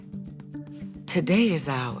Today is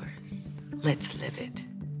ours. Let's live it.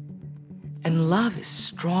 And love is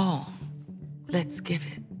strong. Let's give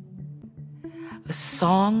it. A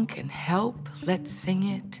song can help. Let's sing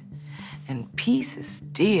it. And peace is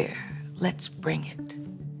dear. Let's bring it.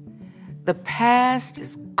 The past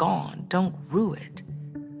is gone. Don't rue it.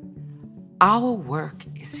 Our work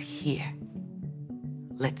is here.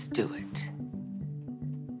 Let's do it.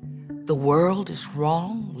 The world is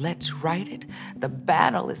wrong. Let's right it. The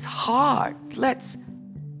battle is hard. Let's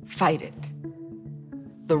fight it.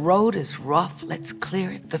 The road is rough. Let's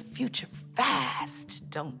clear it. The future fast.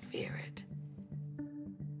 Don't fear it.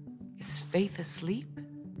 Is faith asleep?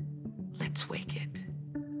 Let's wake it.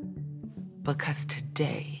 Because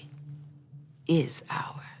today is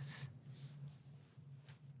ours.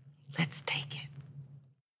 Let's take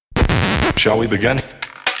it. Shall we begin?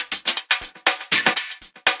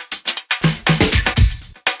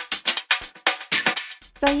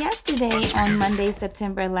 So yesterday, on Monday,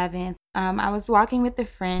 September 11th, I was walking with a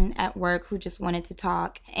friend at work who just wanted to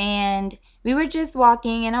talk, and we were just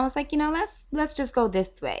walking, and I was like, let's just go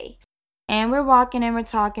this way. And we're walking, and we're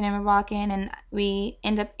talking, and we're walking, and we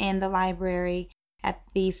end up in the library at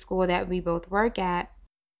the school that we both work at.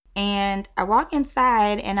 And I walk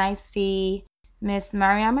inside, and I see Miss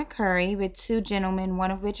Mariama Curry with two gentlemen,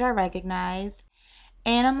 one of which I recognize.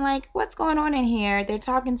 And I'm like, what's going on in here? They're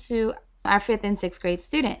talking to our 5th and 6th grade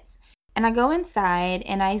students. And I go inside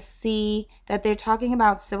and I see that they're talking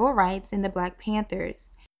about civil rights and the Black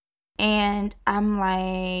Panthers. And I'm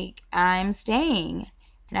like, I'm staying.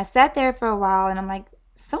 And I sat there for a while and I'm like,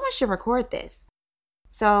 someone should record this.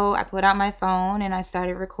 So I put out my phone and I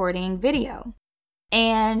started recording video.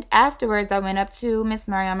 And afterwards I went up to Miss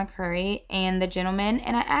Mariama Curry and the gentleman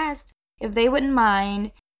and I asked if they wouldn't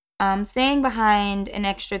mind staying behind an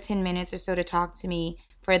extra 10 minutes or so to talk to me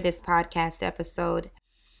for this podcast episode.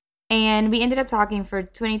 And we ended up talking for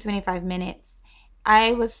 25 minutes.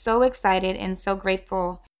 I was so excited and so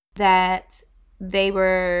grateful that they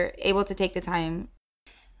were able to take the time.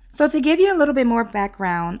 So to give you a little bit more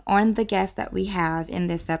background on the guests that we have in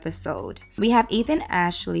this episode, we have Ethan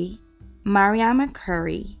Ashley, Mariama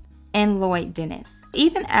Curry, and Lloyd Dennis.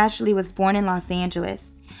 Ethan Ashley was born in Los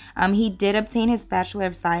Angeles. He did obtain his Bachelor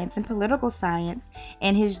of Science in Political Science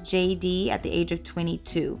and his JD at the age of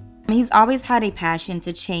 22. He's always had a passion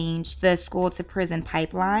to change the school-to-prison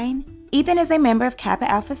pipeline. Ethan is a member of Kappa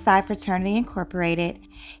Alpha Psi Fraternity Incorporated.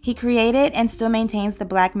 He created and still maintains the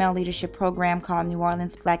Black Male Leadership Program called New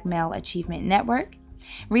Orleans Black Male Achievement Network.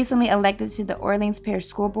 Recently elected to the Orleans Parish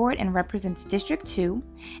School Board and represents District 2,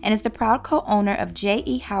 and is the proud co-owner of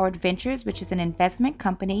J.E. Howard Ventures, which is an investment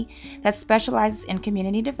company that specializes in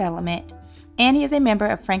community development, and he is a member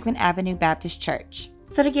of Franklin Avenue Baptist Church.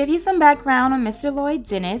 So to give you some background on Mr. Lloyd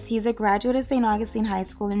Dennis, he's a graduate of St. Augustine High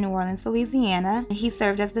School in New Orleans, Louisiana. He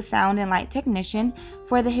served as the sound and light technician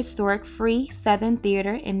for the historic Free Southern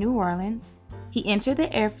Theater in New Orleans. He entered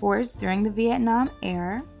the Air Force during the Vietnam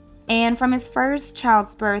era. And from his first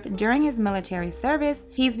child's birth during his military service,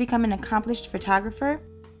 he's become an accomplished photographer,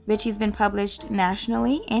 which he's been published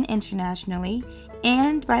nationally and internationally.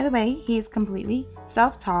 And by the way, he is completely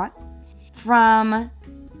self-taught. From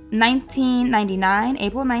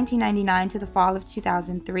April 1999 to the fall of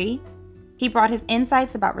 2003, he brought his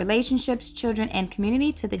insights about relationships, children, and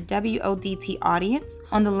community to the WODT audience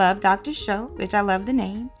on the Love Doctor Show, which I love the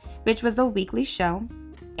name, which was a weekly show.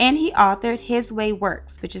 And he authored His Way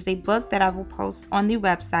Works, which is a book that I will post on the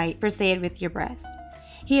website for Say It With Your Breast.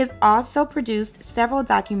 He has also produced several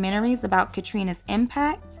documentaries about Katrina's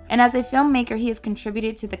impact, and as a filmmaker, he has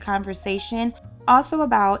contributed to the conversation also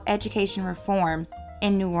about education reform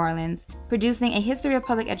in New Orleans, producing A History of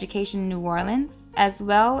Public Education in New Orleans, as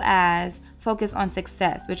well as Focus on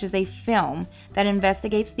Success, which is a film that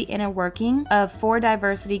investigates the inner working of 4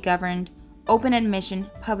 diversity-governed open admission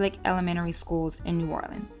public elementary schools in New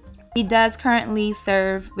Orleans. He does currently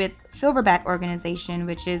serve with Silverback Organization,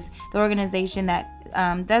 which is the organization that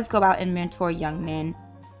does go out and mentor young men.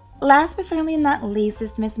 Last but certainly not least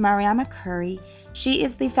is Miss Mariama Curry. She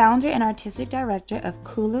is the founder and artistic director of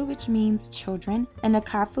Kulu, which means children, and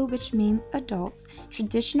Nkafu, which means adults,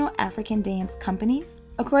 traditional African dance companies.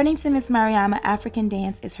 According to Miss Mariama, African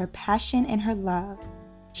dance is her passion and her love.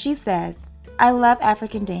 She says, "I love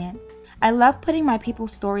African dance. I love putting my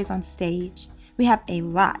people's stories on stage. We have a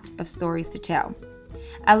lot of stories to tell.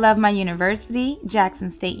 I love my university, Jackson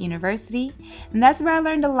State University, and that's where I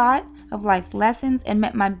learned a lot of life's lessons and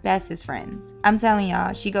met my bestest friends." I'm telling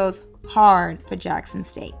y'all, she goes hard for Jackson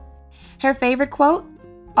State. Her favorite quote,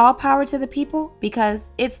 "All power to the people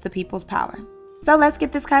because it's the people's power." So let's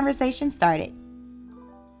get this conversation started.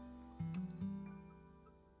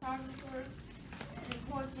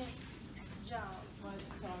 important job.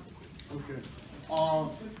 Okay.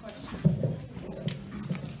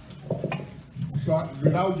 So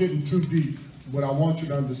without getting too deep, what I want you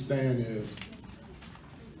to understand is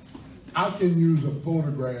I can use a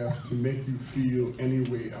photograph to make you feel any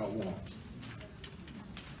way I want.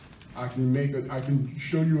 I can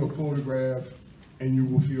show you a photograph and you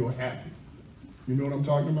will feel happy. You know what I'm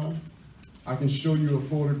talking about? I can show you a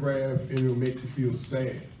photograph and it'll make you feel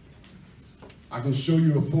sad. I can show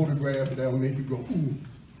you a photograph that'll make you go, ooh.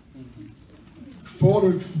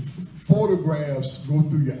 Photographs go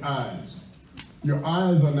through your eyes. Your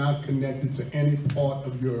eyes are not connected to any part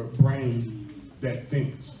of your brain that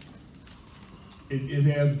thinks. It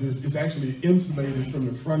has this, it's actually insulated from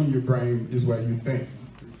the front of your brain is where you think.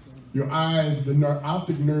 Your eyes, the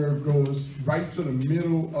optic nerve goes right to the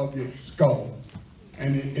middle of your skull,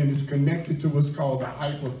 and it's connected to what's called the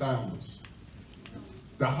hypothalamus.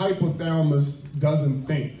 The hypothalamus doesn't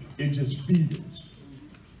think, it just feels.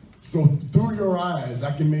 So through your eyes,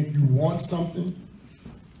 I can make you want something,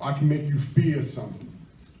 I can make you fear something.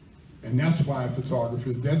 And that's why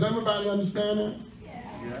photography, does everybody understand that?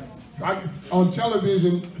 Yeah. On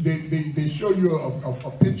television, they show you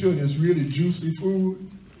a picture of this really juicy food,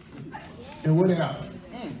 and what happens?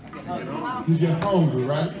 You get hungry,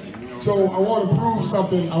 right? So I want to prove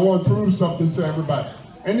something. I want to prove something to everybody.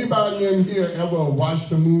 Anybody in here ever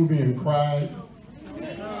watched a movie and cried?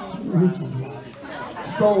 Me too.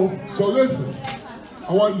 So listen.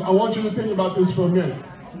 I want you to think about this for a minute.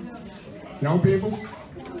 Young people.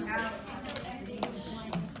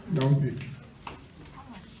 Young people.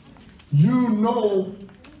 You know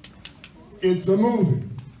it's a movie.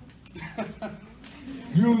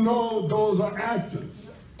 You know those are actors.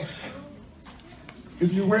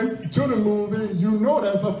 If you went to the movie, you know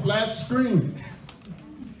that's a flat screen.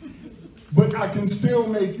 But I can still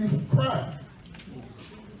make you cry.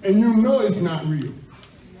 And you know it's not real.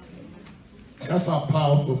 That's how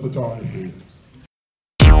powerful photography is.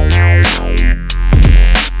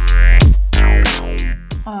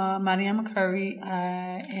 Mariama Curry,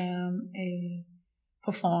 I am a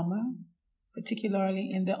performer,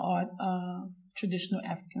 particularly in the art of traditional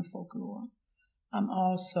African folklore. I'm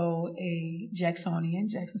also a Jacksonian,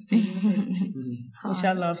 Jackson State University, which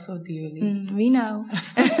I love so dearly. We know.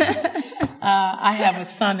 I have a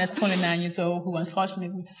son that's 29 years old who unfortunately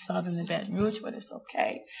moved to Southern Baton Rouge, but it's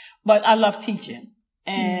okay. But I love teaching,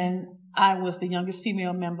 and I was the youngest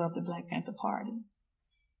female member of the Black Panther Party.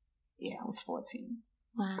 Yeah, I was 14.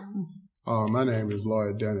 Wow. My name is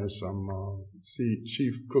Lloyd Dennis. I'm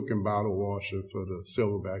chief cook and bottle washer for the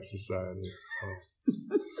Silverback Society,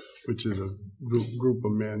 which is a group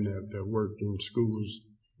of men that work in schools,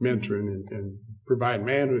 mentoring and providing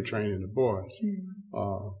manhood training to boys.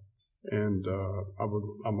 I'm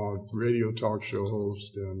a radio talk show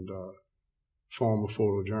host and former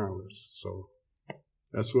photojournalist. So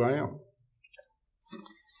that's who I am.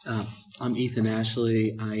 I'm Ethan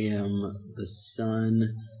Ashley. I am the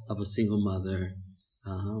son of a single mother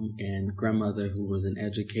and grandmother who was an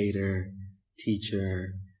educator,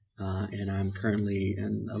 teacher, and I'm currently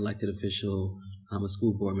an elected official. I'm a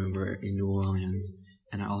school board member in New Orleans,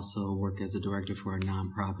 and I also work as a director for a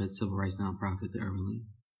nonprofit, civil rights nonprofit, the Urban League.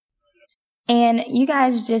 And you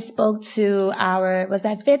guys just spoke to our, was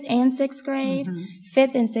that 5th and 6th grade?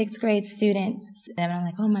 5th and 6th grade students. And I'm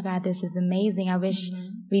like, oh my God, this is amazing. I wish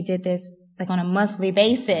we did this like on a monthly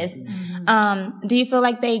basis. Do you feel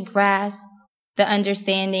like they grasped the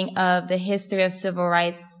understanding of the history of civil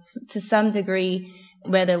rights to some degree,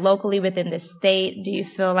 whether locally within the state? Do you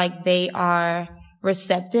feel like they are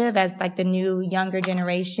receptive as like the new younger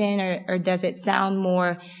generation, or does it sound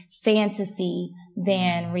more fantasy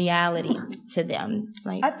than reality to them?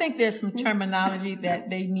 Like, I think there's some terminology that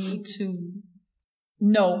they need to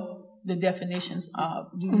know the definitions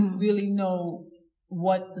of. Do you really know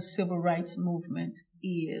what the civil rights movement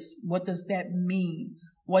is? What does that mean?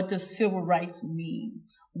 What does civil rights mean?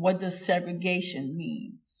 What does segregation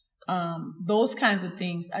mean? Those kinds of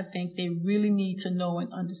things I think they really need to know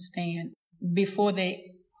and understand before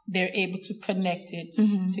they're able to connect it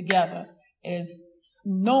together, is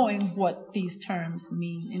knowing what these terms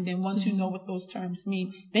mean. And then once you know what those terms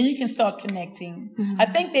mean, then you can start connecting. I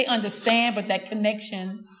think they understand, but that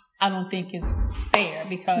connection I don't think is there,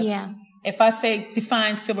 because if I say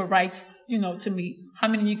define civil rights, to me, how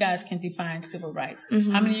many of you guys can define civil rights?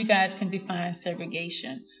 How many of you guys can define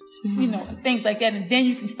segregation? Things like that. And then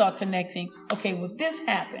you can start connecting, okay, well, this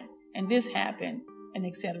happened, and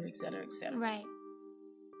et cetera, et cetera, et cetera. right.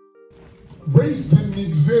 Race didn't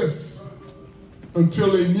exist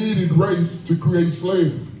until they needed race to create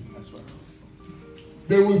slavery.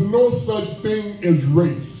 There was no such thing as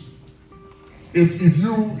race. If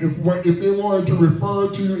they wanted to refer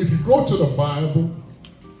to you, if you go to the Bible,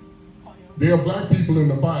 there are black people in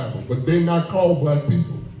the Bible, but they're not called black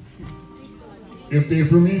people. If they're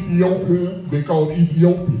from Ethiopia, they're called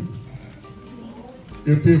Ethiopian.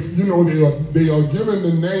 If they, they are given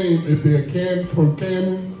the name, if they're from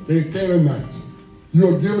Canaan, they're Canaanites. You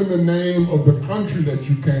are given the name of the country that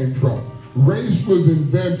you came from. Race was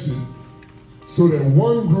invented so that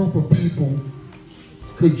one group of people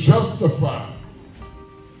could justify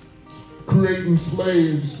creating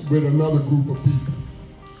slaves with another group of people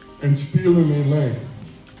and stealing their land.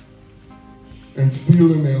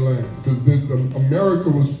 Because America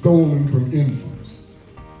was stolen from Indians.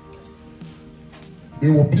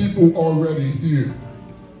 There were people already here.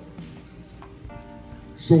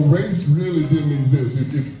 So race really didn't exist.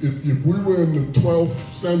 If we were in the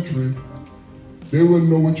 12th century, they wouldn't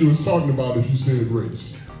know what you were talking about if you said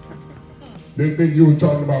race. They think you were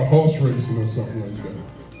talking about horse racing or something like that.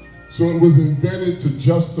 So it was invented to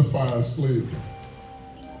justify slavery.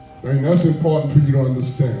 And that's important for you to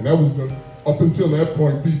understand. Up until that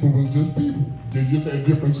point, people was just people. They just had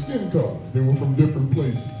different skin colors. They were from different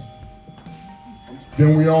places.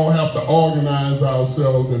 Then we all have to organize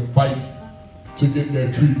ourselves and fight to get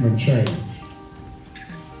that treatment changed.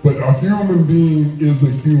 But a human being is a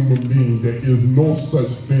human being. There is no such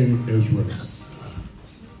thing as race.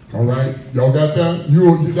 All right? Y'all got that?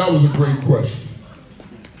 That was a great question.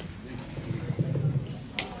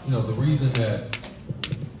 The reason that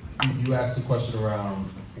you asked the question around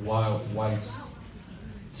why whites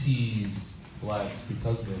tease blacks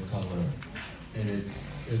because of their color, and it's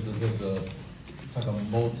like a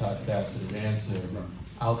multifaceted answer.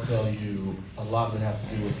 I'll tell you, a lot of it has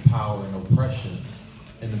to do with power and oppression,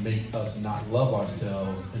 and to make us not love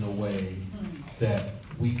ourselves in a way that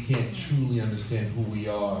we can't truly understand who we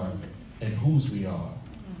are and whose we are.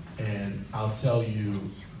 And I'll tell you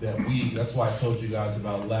that that's why I told you guys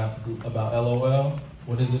about LOL.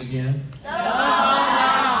 What is it again?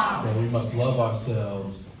 That we must love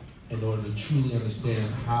ourselves in order to truly understand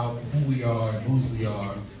who we are and whose we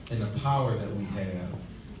are and the power that we have.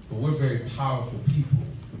 But we're very powerful people.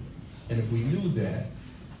 And if we knew that,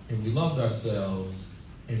 and we loved ourselves,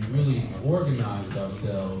 and really organized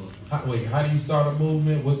ourselves, how do you start a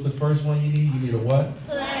movement? What's the first one you need? You need a what?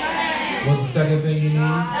 Plan. What's the second thing you need?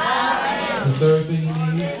 What's the third thing you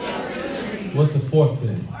need? What's the fourth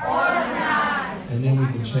thing? Organize. And then we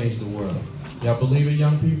can change the world. Y'all believe it,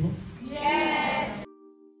 young people? Yes.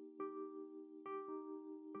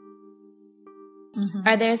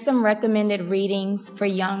 Are there some recommended readings for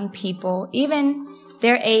young people, even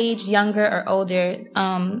their age, younger or older,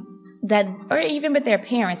 or even with their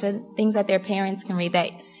parents, or things that their parents can read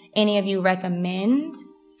that any of you recommend?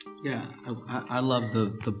 Yeah, I love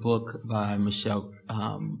the book by Michelle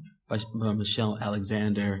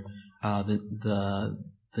Alexander, the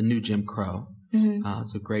New Jim Crow. Mm-hmm.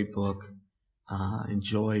 It's a great book.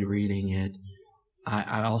 Enjoyed reading it.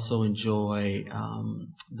 I also enjoy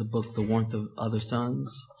the book The Warmth of Other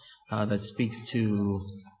Suns, that speaks to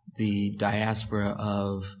the diaspora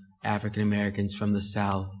of African Americans from the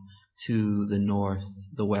South to the North,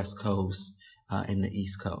 the West Coast, and the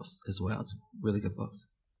East Coast as well. It's really good books.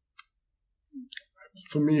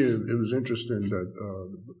 For me, it was interesting that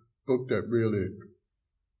the book that really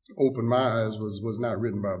opened my eyes was not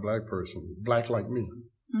written by a black person, Black Like Me.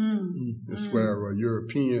 It's where a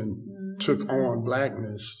European took on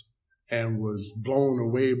blackness and was blown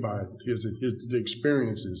away by his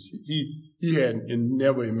experiences. He had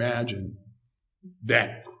never imagined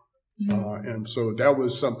that. And so that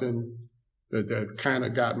was something that kind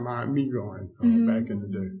of got me going back in the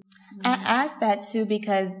day. I asked that too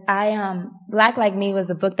because Black Like Me was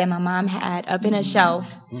a book that my mom had up in a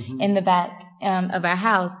shelf in the back of our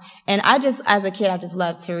house. And as a kid, I just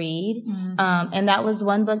loved to read. And that was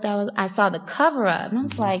one book I saw the cover of, and I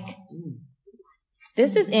was like,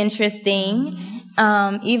 this is interesting.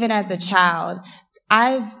 Even as a child,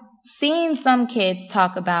 I've seen some kids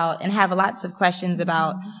talk about and have lots of questions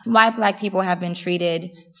about why Black people have been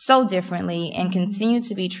treated so differently and continue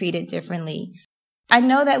to be treated differently. I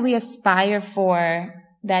know that we aspire for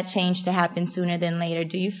that change to happen sooner than later.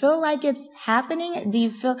 Do you feel like it's happening?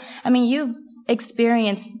 You've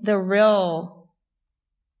experienced the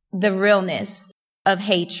realness of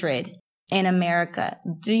hatred in America.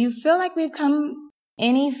 Do you feel like we've come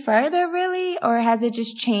any further, really? Or has it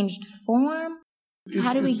just changed form?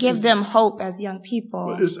 How do we give them hope as young people?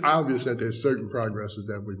 Well, it's obvious that there's certain progresses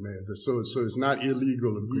that we've made. So it's not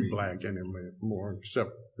illegal to be black anymore,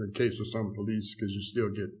 except in case of some police, because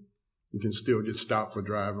you can still get stopped for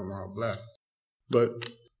driving while black. But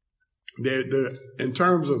in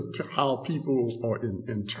terms of how people are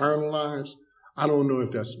internalized, I don't know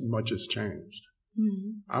if that's much has changed.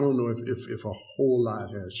 Mm-hmm. I don't know if a whole lot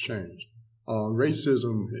has changed.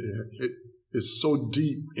 Racism is so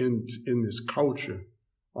deep in this culture,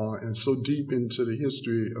 and so deep into the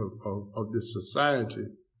history of this society,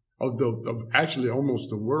 of actually almost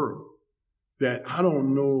the world, that I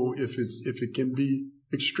don't know if it can be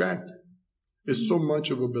extracted. It's so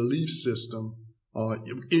much of a belief system,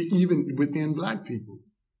 even within Black people.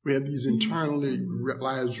 We have these internally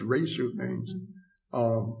realized racial things.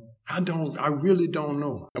 I really don't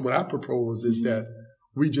know. What I propose is that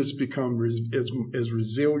we just become as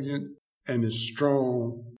resilient and as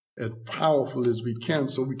strong, as powerful as we can,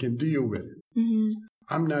 so we can deal with it. Mm-hmm.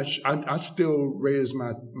 I still raise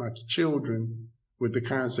my children with the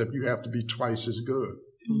concept you have to be twice as good.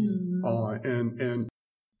 Mm-hmm. And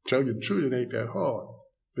tell you the truth, it ain't that hard,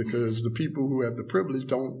 because the people who have the privilege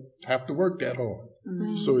don't have to work that hard.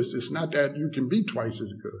 Mm-hmm. So it's not that you can be twice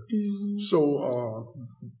as good. Mm-hmm. So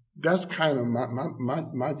that's kind of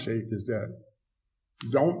my take, is that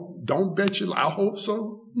don't bet your, I hope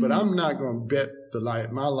so, but I'm not going to bet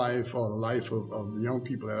my life or the life of the young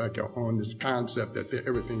people that I got on this concept that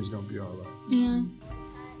everything's going to be all right. Yeah.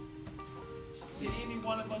 Did any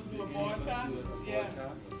one of us do a boycott? Yeah.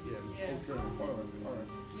 Okay. All right.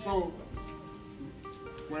 So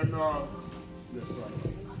when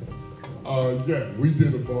we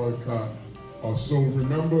did a boycott. So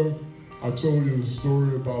remember, I told you the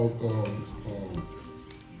story about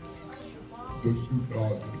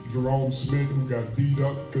Jerome Smith, who got beat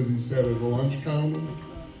up because he sat at a lunch counter.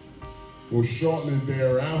 Well, shortly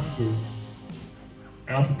thereafter,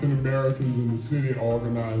 African Americans in the city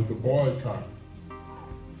organized a boycott,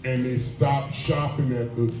 and they stopped shopping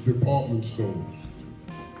at the department stores.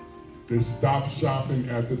 They stopped shopping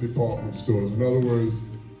at the department stores. In other words,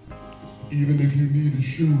 even if you needed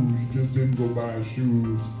shoes, you just didn't go buy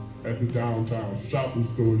shoes at the downtown shopping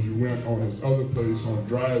stores. You went on this other place on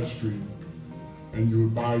Drive Street, and you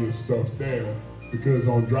would buy your stuff there, because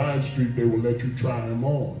on Drive Street they would let you try them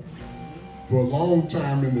on. For a long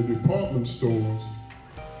time in the department stores,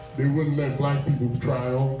 they wouldn't let Black people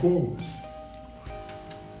try on clothes.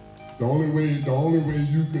 The only way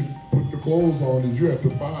you could put the clothes on is you had to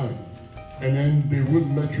buy them, and then they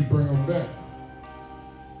wouldn't let you bring them back.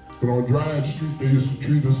 But on Drive Street, they used to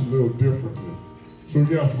treat us a little differently. So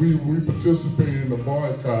yes, we participated in the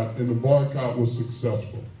boycott, and the boycott was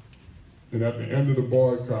successful. And at the end of the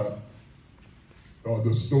boycott,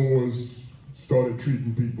 the stores started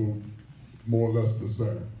treating people more or less the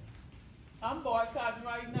same. I'm boycotting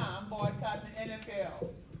right now. I'm boycotting the NFL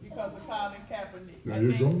because of Colin Kaepernick. There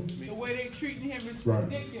you go. The way they're treating him is right.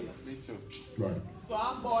 ridiculous. Me too. Right. So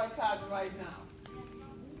I'm boycotting right now.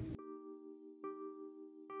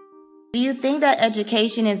 Do you think that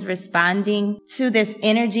education is responding to this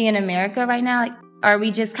energy in America right now? Like, are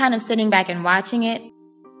we just kind of sitting back and watching it,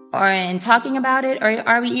 and talking about it, or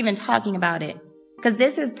are we even talking about it? Because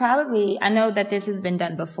this is probably, I know that this has been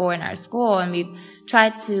done before in our school, and we've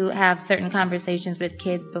tried to have certain conversations with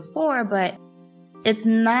kids before, but it's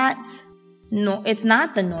not the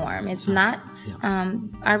norm. It's not.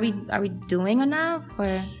 Are we doing enough?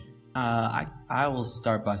 Or I will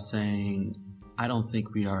start by saying I don't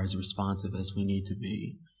think we are as responsive as we need to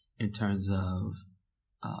be in terms of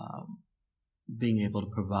being able to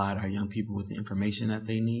provide our young people with the information that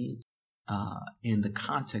they need, in the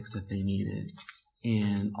context that they need it,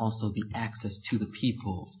 and also the access to the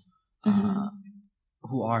people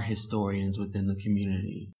who are historians within the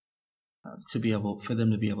community, for them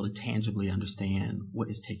to be able to tangibly understand what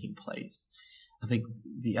is taking place. I think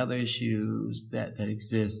the other issues that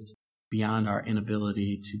exist beyond our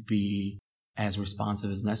inability to be as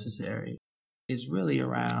responsive as necessary is really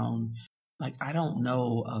around, like, I don't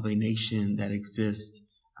know of a nation that exists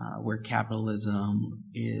where capitalism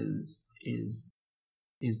is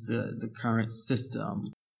the current system,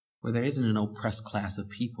 where there isn't an oppressed class of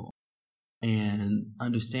people. And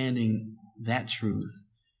understanding that truth,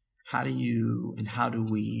 how do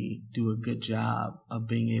we do a good job of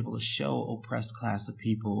being able to show oppressed class of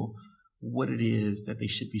people what it is that they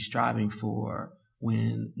should be striving for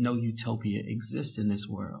when no utopia exists in this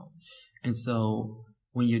world? And so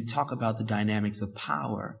when you talk about the dynamics of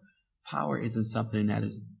power isn't something that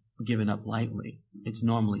is given up lightly. It's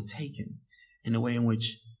normally taken. In a way in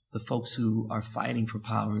which the folks who are fighting for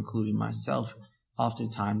power, including myself,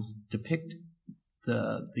 oftentimes depict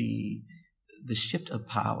the shift of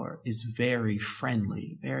power is very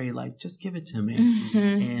friendly, very like, just give it to me.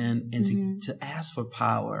 And to ask for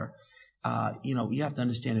power, you have to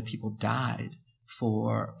understand that people died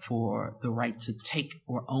for the right to take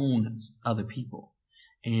or own other people.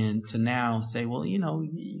 And to now say, well,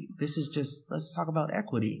 this is just, let's talk about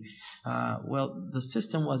equity. Well, the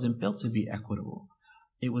system wasn't built to be equitable.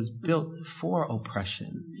 It was built for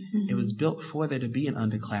oppression. Mm-hmm. It was built for there to be an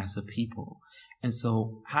underclass of people. And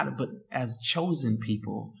so but as chosen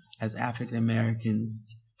people, as African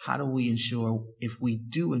Americans, how do we ensure, if we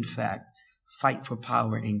do in fact fight for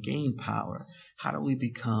power and gain power, how do we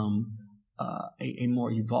become a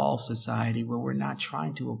more evolved society where we're not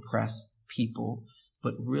trying to oppress people,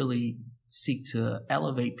 but really seek to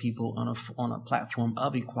elevate people on a platform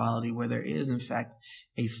of equality, where there is in fact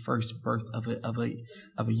a first birth of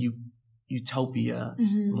a utopia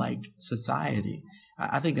like society.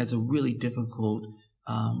 I think that's a really difficult.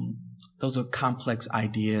 Those are complex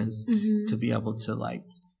ideas to be able to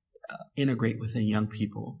integrate within young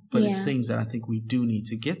people, but it's things that I think we do need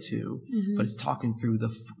to get to. But it's talking through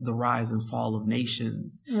the rise and fall of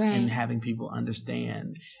nations, and having people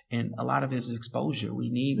understand. And a lot of it is exposure. We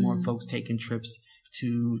need more folks taking trips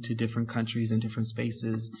to different countries and different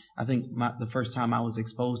spaces. I think the first time I was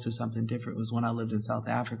exposed to something different was when I lived in South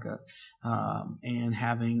Africa, and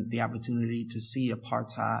having the opportunity to see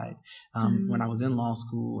apartheid when I was in law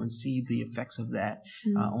school and see the effects of that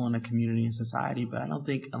on a community and society. But I don't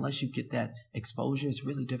think unless you get that exposure, it's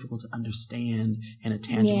really difficult to understand in a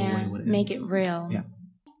tangible way what it make means. it real. Yeah.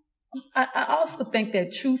 I also think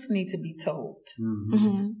that truth needs to be told.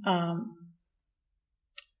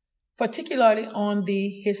 Particularly on the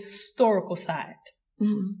historical side.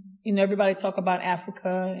 Everybody talk about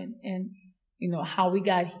Africa and how we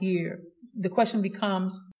got here. The question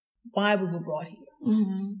becomes why we were brought here.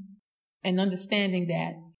 And understanding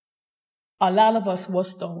that a lot of us were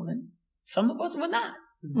stolen. Some of us were not.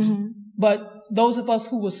 But those of us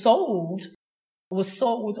who were sold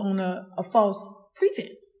on a false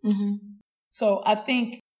pretense. So I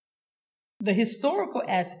think the historical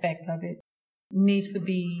aspect of it needs to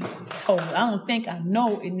be told. I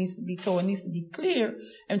know it needs to be told. It needs to be clear,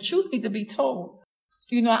 and truth needs to be told.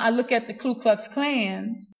 I look at the Ku Klux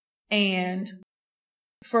Klan, and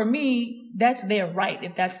for me, that's their right.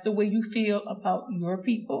 If that's the way you feel about your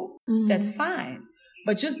people, that's fine.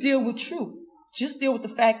 But just deal with truth. Just deal with the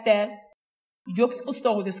fact that your people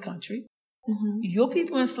stole this country. Your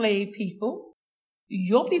people enslaved people.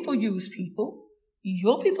 Your people used people.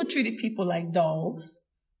 Your people treated people like dogs.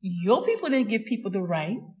 Your people didn't give people the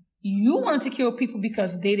right. You wanted to kill people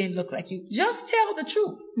because they didn't look like you. Just tell the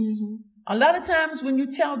truth. A lot of times when you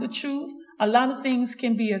tell the truth, a lot of things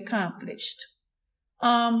can be accomplished.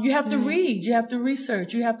 You have to read. You have to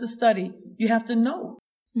research. You have to study. You have to know.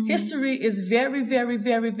 History is very, very,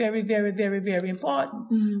 very, very, very, very, very important.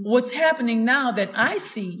 What's happening now that I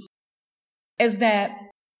see is that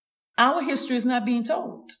our history is not being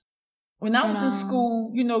told. When I was in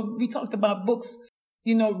school, we talked about books,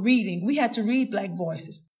 reading. We had to read Black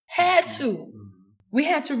Voices. We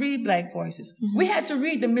had to read Black Voices. We had to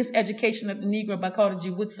read The Miseducation of the Negro by Carter G.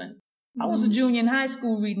 Woodson. I was a junior in high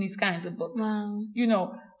school reading these kinds of books.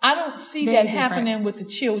 I don't see that happening with the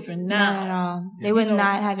children now. Not at all. They would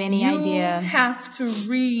not have any idea. You have to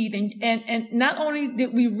read. And not only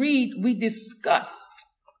did we read, we discussed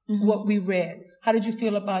what we read. How did you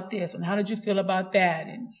feel about this? And how did you feel about that?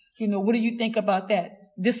 And, what do you think about that?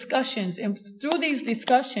 Discussions. And through these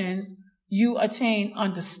discussions, you attain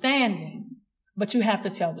understanding, but you have to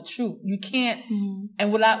tell the truth. You can't.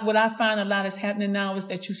 And what I find a lot is happening now is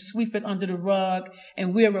that you sweep it under the rug,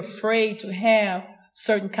 and we're afraid to have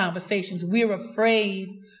certain conversations. We're afraid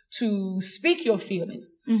to speak your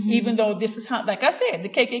feelings, even though this is how, like I said, the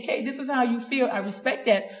KKK, this is how you feel. I respect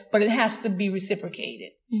that, but it has to be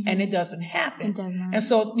reciprocated, and it doesn't happen. It does not. And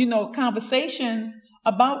so, conversations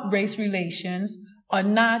about race relations are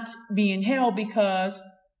not being held because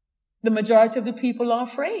the majority of the people are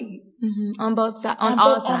afraid. On both sides. On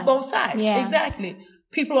all sides. On both sides. Yeah. Exactly.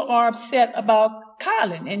 People are upset about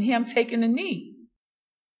Colin and him taking the knee.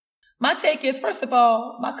 My take is, first of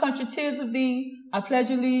all, my country 'tis of thee, I pledge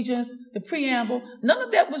allegiance, the preamble, none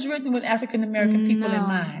of that was written with African American people in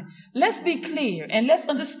mind. Let's be clear and let's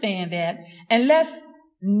understand that, and let's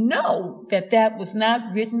know that that was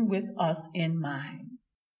not written with us in mind.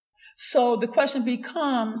 So the question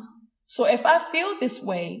becomes, so if I feel this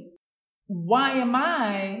way, why am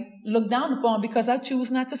I looked down upon because I choose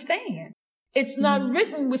not to stand? It's not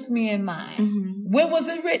written with me in mind. When was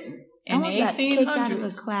it written? In the 1800s. Kicked out of a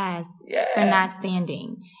class for not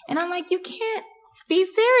standing. And I'm like, you can't be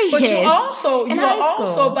serious. But you are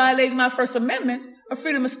also violating my First Amendment of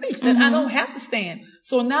freedom of speech, that I don't have to stand.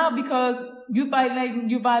 So now because you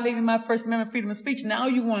violating my First Amendment freedom of speech, now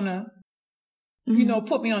you want to you know,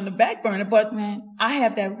 put me on the back burner, but I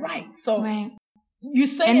have that right. So you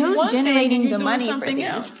say and who's one generating thing and the doing money for something these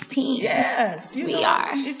else. teams? Yes, we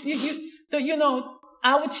are. It's, you know,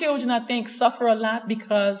 our children, I think, suffer a lot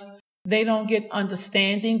because they don't get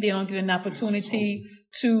understanding. They don't get an opportunity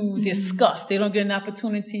to discuss. They don't get an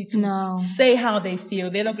opportunity to say how they feel.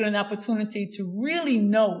 They don't get an opportunity to really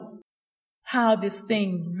know how this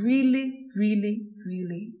thing really, really,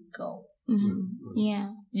 really goes. Yeah.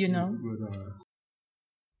 You know?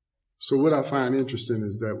 So what I find interesting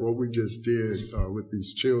is that what we just did with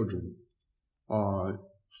these children,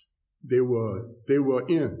 they were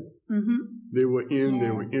in. They were in, they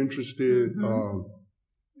were interested,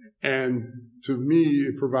 and to me,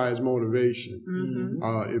 it provides motivation.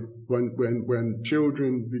 When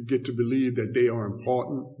children get to believe that they are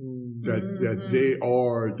important, that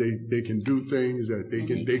they can do things, that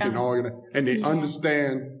they can organize, and they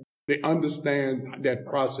understand that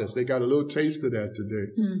process. They got a little taste of that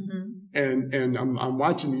today, and I'm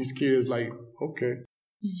watching these kids like, okay,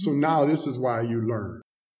 so now this is why you learn.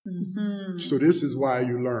 So this is why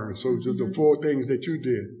you learn. So the 4 things that you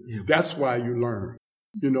did, that's why you learn.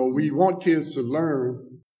 You know, we want kids to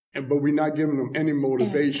learn, but we're not giving them any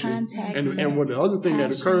motivation. And what the other thing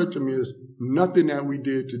that occurred to me is nothing that we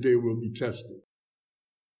did today will be tested.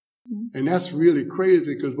 And that's really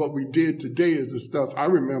crazy because what we did today is the stuff I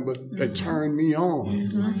remember that turned me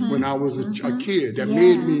on when I was a kid, that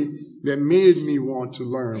made me want to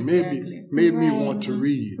learn, made me want to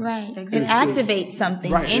read. Right. It activates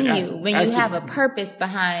something in you when you have a purpose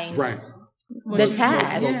behind the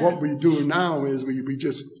task. But what we do now is we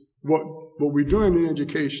just, what we're doing in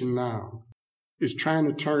education now is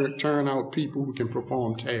trying to turn out people who can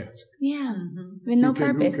perform tasks. Yeah. With no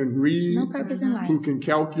purpose. Who can read. No purpose in life. Who can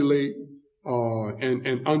calculate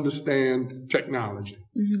and understand technology.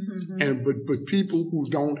 But people who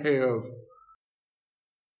don't have,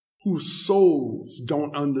 whose souls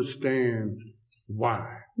don't understand why.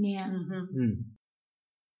 Yeah.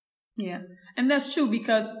 Yeah. And that's true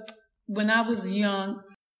because when I was young,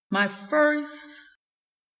 my first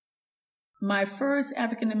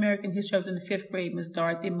African American history, I was in the 5th grade, Miss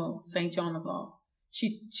Dorothy Moe, St. John of All.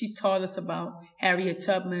 She taught us about Harriet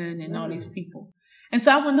Tubman and all these people. And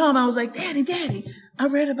so I went home, I was like, Daddy, I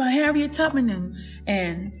read about Harriet Tubman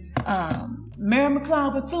and Mary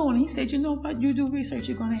McLeod Bethune. He said, you know what, you do research,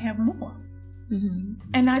 you're going to have more.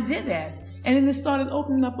 And I did that. And then it started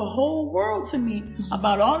opening up a whole world to me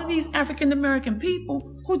about all of these African American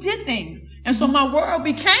people who did things. And so my world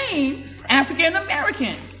became African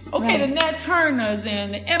American. Okay, the Nat Turners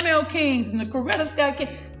and the M.L. Kings and the Coretta Scott King.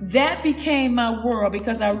 That became my world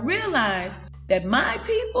because I realized that my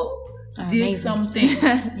people did some things.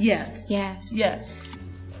 Yes. Yes.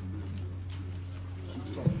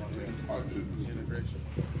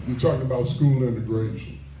 You're talking about school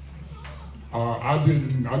integration. I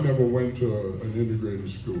never went to an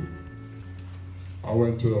integrated school. I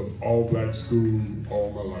went to an all-black school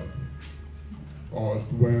all my life.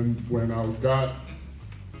 When I got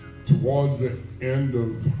towards the end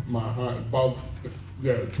of my high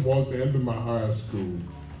school,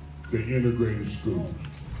 they integrated schools.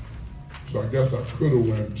 So I guess I could have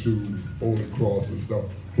went to Holy Cross and stuff.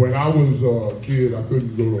 When I was a kid, I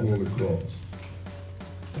couldn't go to Holy Cross.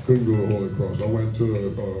 I went to a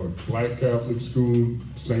black Catholic school,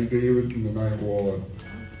 St. David in the 9th Ward.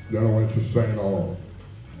 Then I went to St. Aug.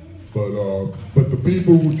 But the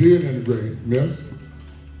people who did integrate,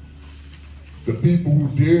 the people who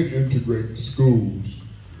did integrate the schools,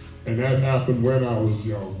 and that happened when I was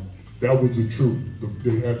young, that was the truth.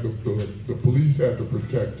 The police had to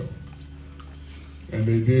protect them. And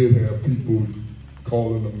they did have people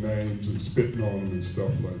calling them names and spitting on them and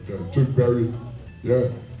stuff like that. It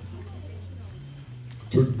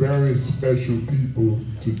took very special people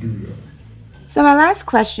to do that. So my last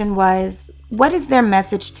question was, what is their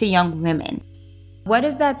message to young women? What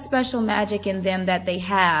is that special magic in them that they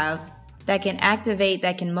have that can activate,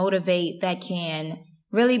 that can motivate, that can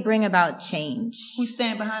really bring about change? We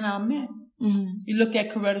stand behind our men. You look at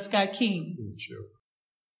Coretta Scott King.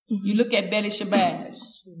 You look at Betty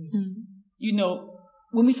Shabazz. You know,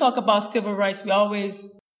 when we talk about civil rights, we always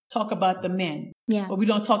talk about the men. But we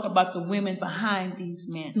don't talk about the women behind these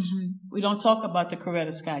men. We don't talk about the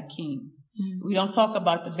Coretta Scott Kings. We don't talk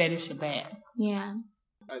about the Betty Shabazz.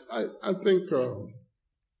 I think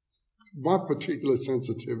my particular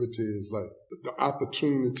sensitivity is like the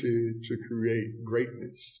opportunity to create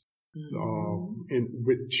greatness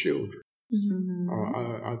with children.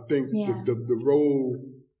 I think the role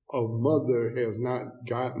of mother has not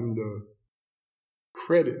gotten the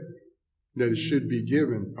credit that it should be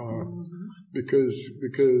given, because we're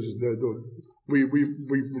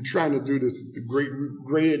trying to do the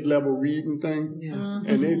grade level reading thing,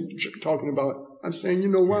 and they're talking about. I'm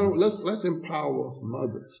saying, why don't let's empower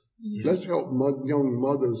mothers. Let's help young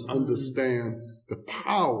mothers understand the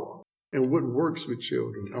power and what works with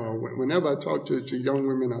children. Whenever I talk to young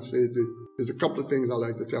women, I say there's a couple of things I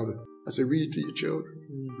like to tell them. I say, read to your children.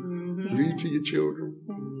 Read to your children.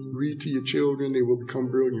 Read to your children. They will become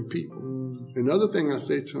brilliant people. Another thing I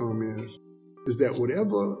say to them is that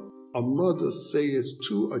whatever a mother says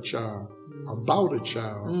to a child about a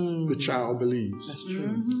child, the child believes. That's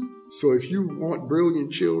true. So if you want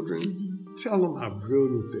brilliant children, tell them how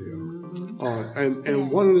brilliant they are. And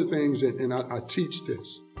one of the things, and I teach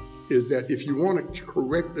this, is that if you want to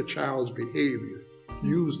correct a child's behavior,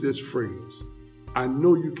 use this phrase: I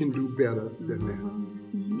know you can do better than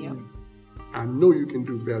that. Yep. I know you can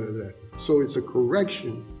do better than that. So it's a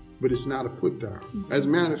correction, but it's not a put down. As a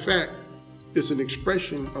matter of fact, it's an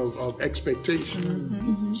expression of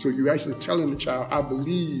expectation. So you're actually telling the child, I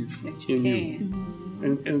believe in you.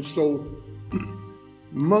 And so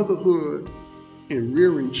motherhood and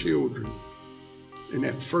rearing children in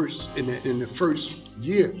the first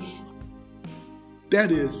year,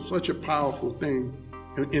 that is such a powerful thing.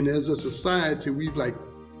 And as a society, we've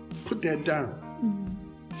put that down.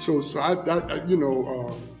 So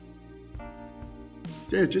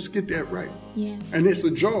just get that right. Yeah. And it's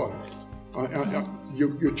a joy.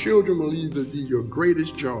 Your children will either be your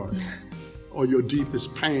greatest joy or your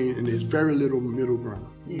deepest pain, and there's very little middle ground.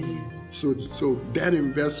 Yes. So that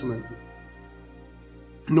investment,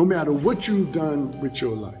 no matter what you've done with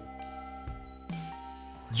your life,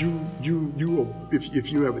 you are,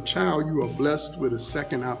 if you have a child, you are blessed with a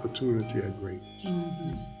second opportunity at greatness.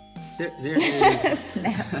 There is,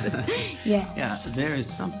 yeah. There is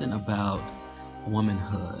something about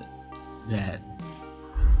womanhood that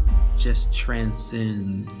just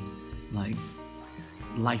transcends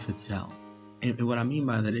life itself. And what I mean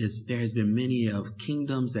by that is there has been many of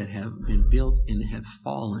kingdoms that have been built and have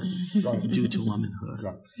fallen due to womanhood.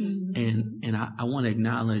 And I want to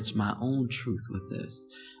acknowledge my own truth with this.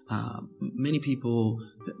 Many people,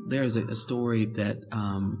 there's a story that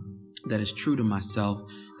is true to myself,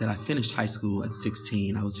 that I finished high school at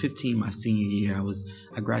 16. I was 15 my senior year.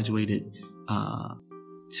 I graduated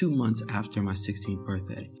 2 months after my 16th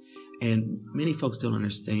birthday. And many folks don't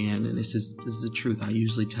understand, and this is the truth. I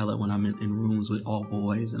usually tell it when I'm in rooms with all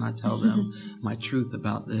boys, and I tell them my truth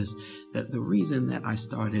about this, that the reason that I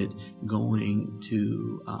started going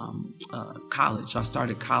to college, I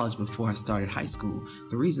started college before I started high school.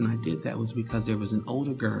 The reason I did that was because there was an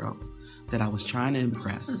older girl that I was trying to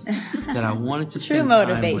impress, that I wanted to spend time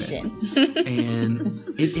motivation. With. And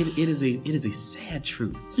it is a sad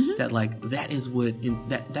truth that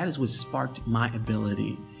that is what sparked my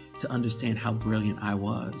ability to understand how brilliant I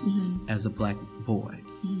was as a black boy.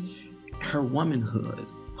 Her womanhood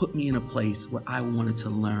put me in a place where I wanted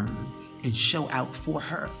to learn and show out for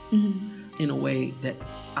her in a way that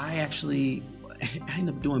I end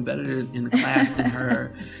up doing better in the class than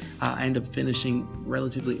her. I end up finishing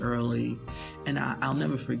relatively early, and I'll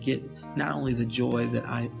never forget not only the joy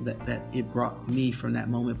that it brought me from that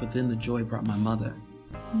moment, but then the joy it brought my mother,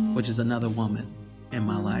 which is another woman in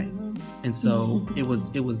my life. And so it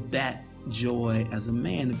was that joy as a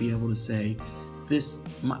man to be able to say,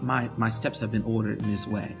 my steps have been ordered in this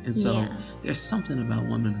way. And so there's something about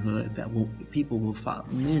womanhood that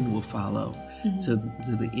men will follow to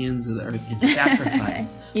the ends of the earth and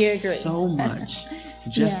sacrifice so much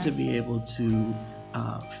just to be able to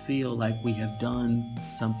feel like we have done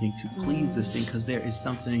something to please this thing, because there is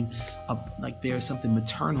something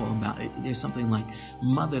maternal about it. There's something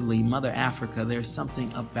motherly, Mother Africa. There's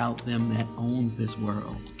something about them that owns this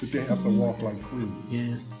world. But they have to walk like queens.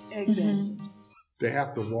 Yeah, Exactly. They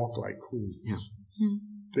have to walk like queens. Yeah.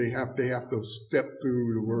 They have to step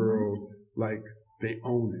through the world like they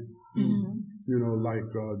own it.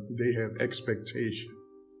 They have expectation,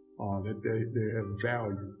 that they have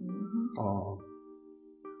value.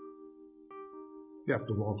 They have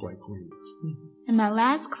to walk like queens. And my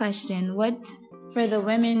last question, what for the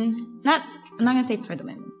women, I'm not going to say for the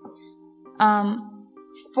women,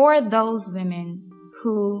 for those women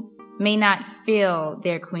who may not feel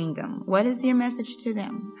their queendom, what is your message to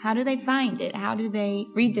them? How do they find it? How do they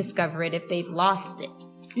rediscover it if they've lost it?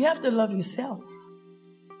 You have to love yourself.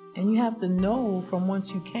 And you have to know from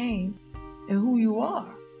whence you came and who you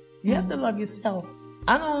are. You have to love yourself.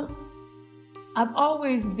 I've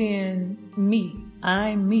always been me.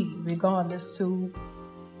 I'm me, regardless to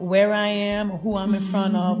where I am or who I'm in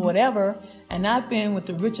front of, whatever. And I've been with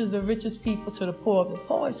the richest people to the poor of the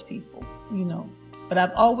poorest people, you know. But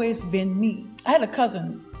I've always been me. I had a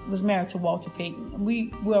cousin who was married to Walter Payton, and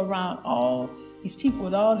we were around all these people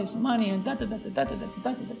with all this money and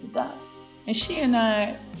da-da-da-da-da-da-da-da-da-da-da. And she and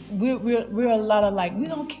I, we're a lot of like, we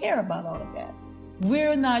don't care about all of that.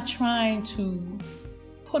 We're not trying to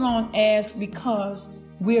put on airs because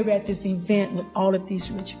we're at this event with all of these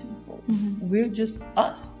rich people. We're just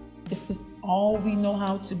us. This is all we know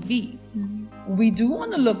how to be. We do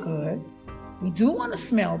want to look good. We do want to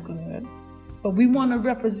smell good. But we want to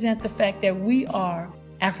represent the fact that we are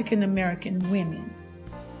African American women.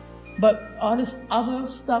 But all this other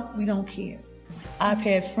stuff, we don't care. I've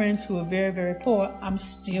had friends who are very, very poor. I'm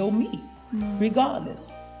still me,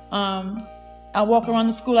 regardless. I walk around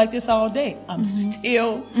the school like this all day. I'm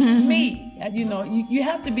still me. You know, you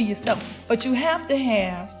have to be yourself, but you have to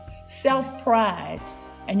have self-pride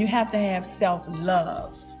and you have to have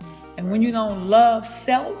self-love. And when you don't love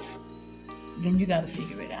self, then you got to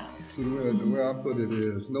figure it out. So the way I put it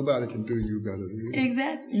is, nobody can do you better than you.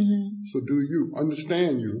 Exactly. So do you,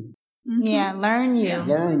 understand you. Yeah, learn you.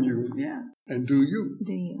 Learn you. Yeah. And do you.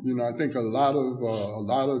 Do you. You know, I think a lot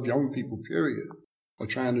of young people, period, are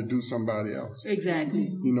trying to do somebody else. Exactly.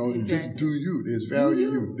 You know, just do you. There's value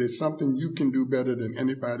in you. There's something you can do better than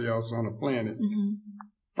anybody else on the planet.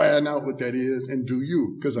 Find out what that is and do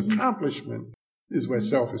you. Because accomplishment is where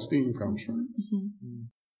self-esteem comes from.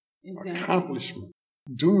 Exactly. Accomplishment.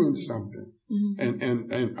 Doing something.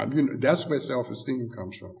 And you know, that's where self-esteem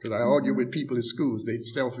comes from. Because I argue with people in schools, they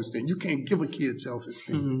self-esteem. You can't give a kid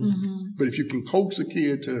self-esteem. But if you can coax a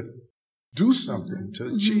kid to do something,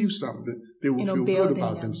 to achieve something, they will feel good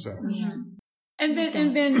about themselves. And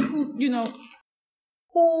then who, you know,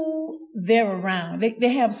 who they're around.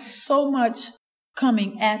 They have so much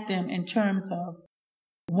coming at them in terms of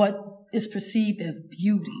what is perceived as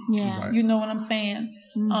beauty. Yeah. You know what I'm saying?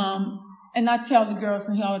 And I tell the girls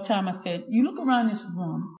in here all the time, I said, you look around this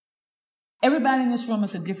room, everybody in this room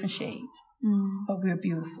is a different shade, but we're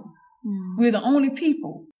beautiful. We're the only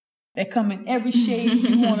people that come in every shade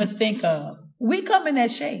you want to think of. We come in that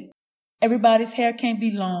shade. Everybody's hair can't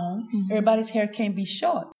be long. Everybody's hair can't be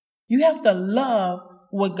short. You have to love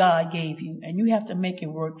what God gave you, and you have to make it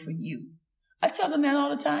work for you. I tell them that all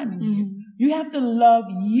the time in here. You have to love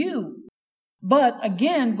you. But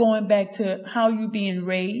again, going back to how you're being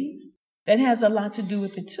raised, that has a lot to do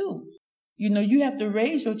with it too. You know, you have to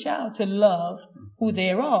raise your child to love who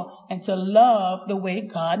they are and to love the way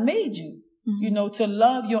God made you. You know, to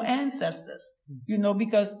love your ancestors, you know,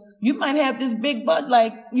 because you might have this big butt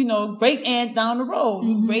like, you know, great aunt down the road.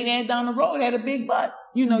 Your great aunt down the road had a big butt.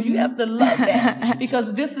 You know, you have to love that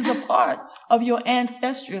because this is a part of your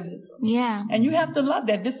ancestralism. Yeah. And you have to love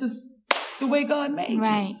that. This is the way God made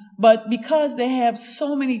Right. you. But because they have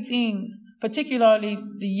so many things, particularly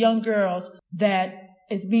the young girls, that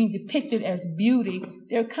is being depicted as beauty,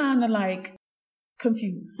 they're kind of like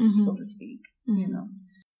confused, so to speak, you know.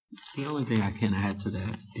 The only thing I can add to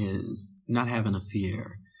that is not having a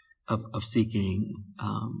fear of seeking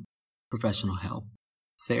professional help.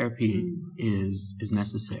 Therapy is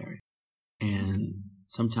necessary, and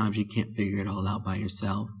sometimes you can't figure it all out by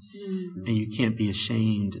yourself, and you can't be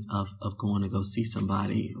ashamed of going to go see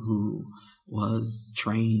somebody who was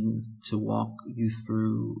trained to walk you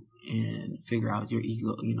through and figure out your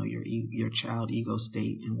ego, you know, your child ego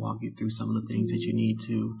state, and walk you through some of the things that you need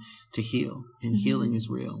to heal. And healing is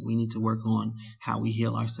real. We need to work on how we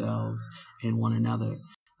heal ourselves and one another.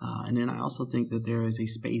 And then I also think that there is a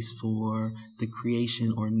space for the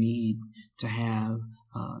creation or need to have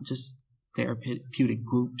just therapeutic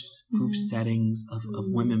group settings of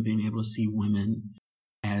women being able to see women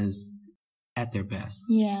as at their best.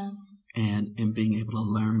 Yeah. And being able to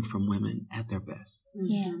learn from women at their best.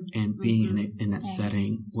 Yeah. And being in that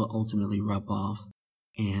setting will ultimately rub off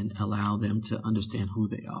and allow them to understand who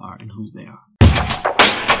they are and whose they are.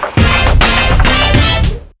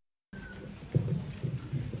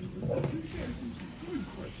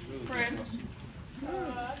 Prince.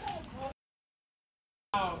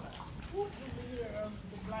 Who's the leader of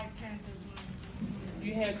the Black Panthers?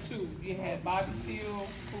 You had two. You had Bobby Seale,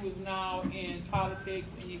 who is now in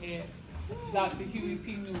politics, and you had Dr. Huey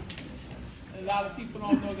P. Newton. A lot of people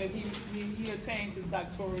don't know that he attained his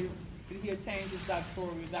doctorate.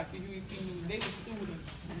 Dr. Huey P. Newton. They were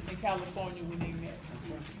students in California when they met.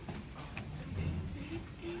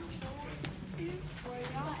 Were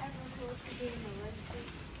y'all ever close to being arrested?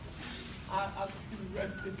 I've been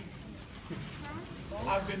arrested.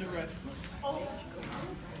 I've been arrested.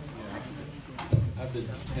 I've been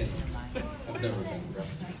detained. I've never been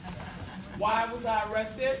arrested. Why was I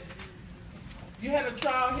arrested? You had a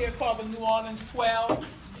trial here called the New Orleans 12,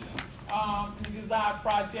 the Desire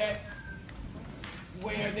Project,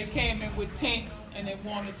 where they came in with tanks and they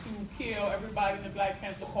wanted to kill everybody in the Black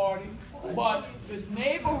Panther Party. But the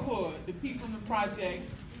neighborhood, the people in the project,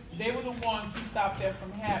 they were the ones who stopped that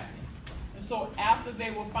from happening. And so after they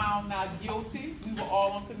were found not guilty, we were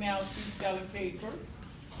all on Canal Street selling papers,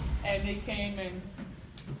 and they came and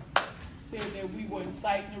said that we were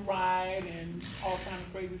inciting a riot and all kind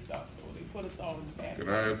of crazy stuff. So they put us all in the back. Can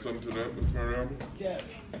I add something to that, Ms. Mariama?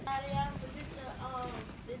 Yes.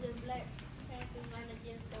 Did the Black Panthers run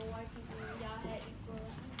against the white people and y'all had equal?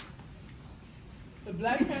 The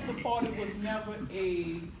Black Panther Party was never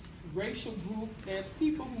a racial group. There's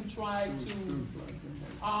people who try to,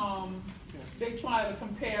 they try to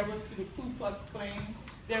compare us to the Ku Klux Klan.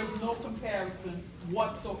 There's no comparison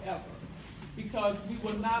whatsoever, because we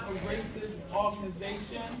were not a racist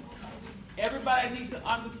organization. Everybody needs to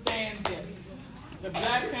understand this. The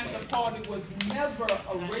Black Panther Party was never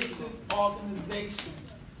a racist organization.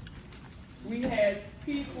 We had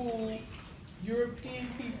people, European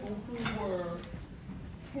people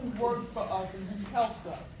who worked for us and who helped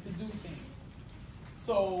us to do things.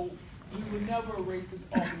 So we were never a racist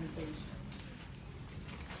organization.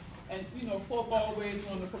 And you know, folk always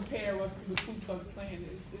want to compare us to the Ku Klux Klan.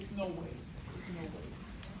 It's no way. It's no way.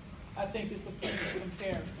 I think it's a foolish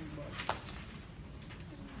comparison, but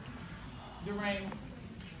Durain,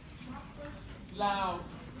 loud.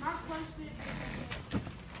 My question is,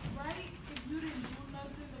 right, if you didn't do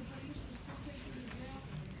nothing, the police would still take you to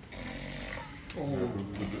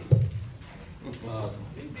jail?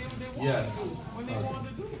 They did what they wanted Yes, to do, when they wanted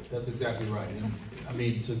to do it. that's exactly right. And, I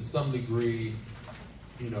mean, to some degree,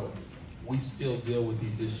 you know, we still deal with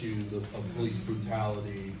these issues of police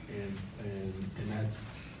brutality, and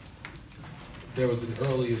that's, there was an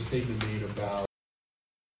earlier statement made about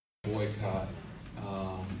boycott.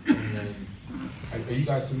 And are you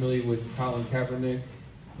guys familiar with Colin Kaepernick,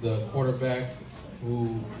 the quarterback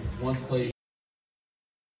who once played,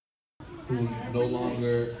 who no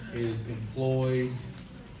longer is employed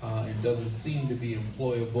and doesn't seem to be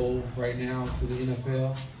employable right now to the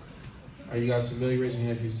NFL? Are you guys familiar? Raise your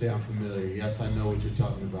hand if you say I'm familiar. Yes, I know what you're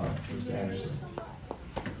talking about, Mr. Ashley.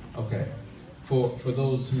 Okay. For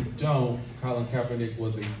those who don't, Colin Kaepernick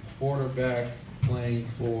was a quarterback playing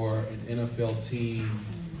for an NFL team,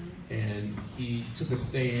 and he took a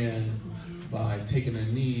stand by taking a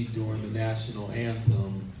knee during the national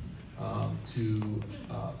anthem to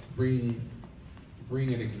bring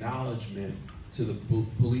an acknowledgement to the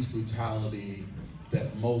police brutality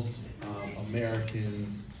that most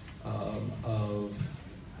Americans of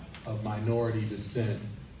minority descent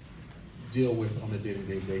deal with on a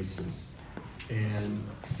day-to-day basis. And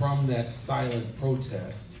from that silent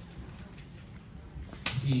protest,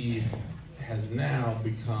 he has now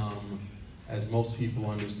become, as most people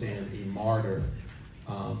understand, a martyr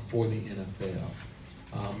for the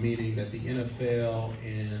NFL. Meaning that the NFL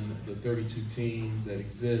and the 32 teams that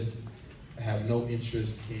exist have no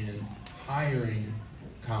interest in hiring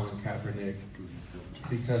Colin Kaepernick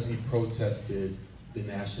because he protested the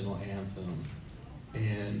national anthem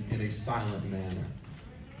and in a silent manner.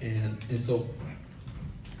 And so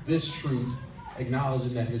this truth,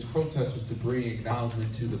 acknowledging that his protest was to bring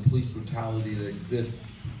acknowledgement to the police brutality that exists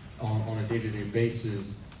on a day-to-day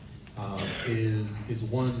basis, is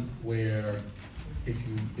one where if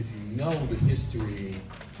you know the history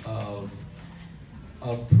of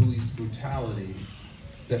police brutality,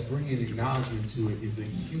 that bringing acknowledgement to it is a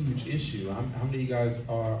huge issue. How many of you guys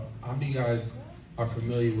are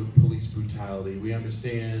familiar with police brutality? We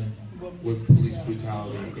understand what police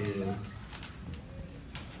brutality is.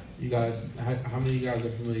 You guys, how many of you guys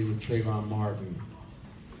are familiar with Trayvon Martin?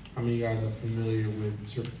 How many of you guys are familiar with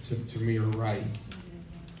Tamir Rice?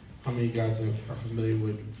 How many of you guys are familiar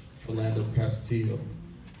with Philando Castile?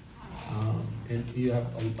 And you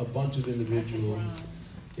have a bunch of individuals.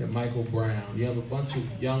 You have Michael Brown. You have a bunch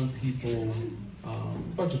of young people,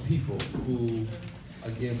 who,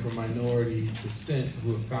 again, from minority descent,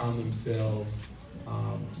 who have found themselves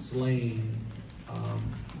slain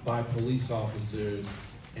by police officers,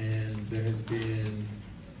 and there has been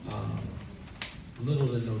little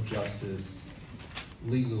to no justice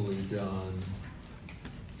legally done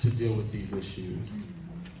to deal with these issues.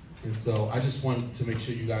 And so I just wanted to make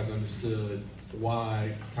sure you guys understood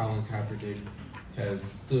why Colin Kaepernick has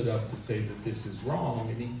stood up to say that this is wrong,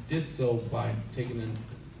 and he did so by taking a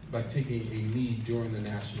knee during the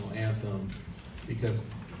national anthem, because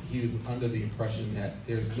he was under the impression that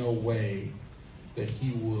there's no way that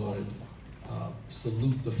he would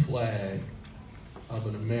salute the flag of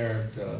an America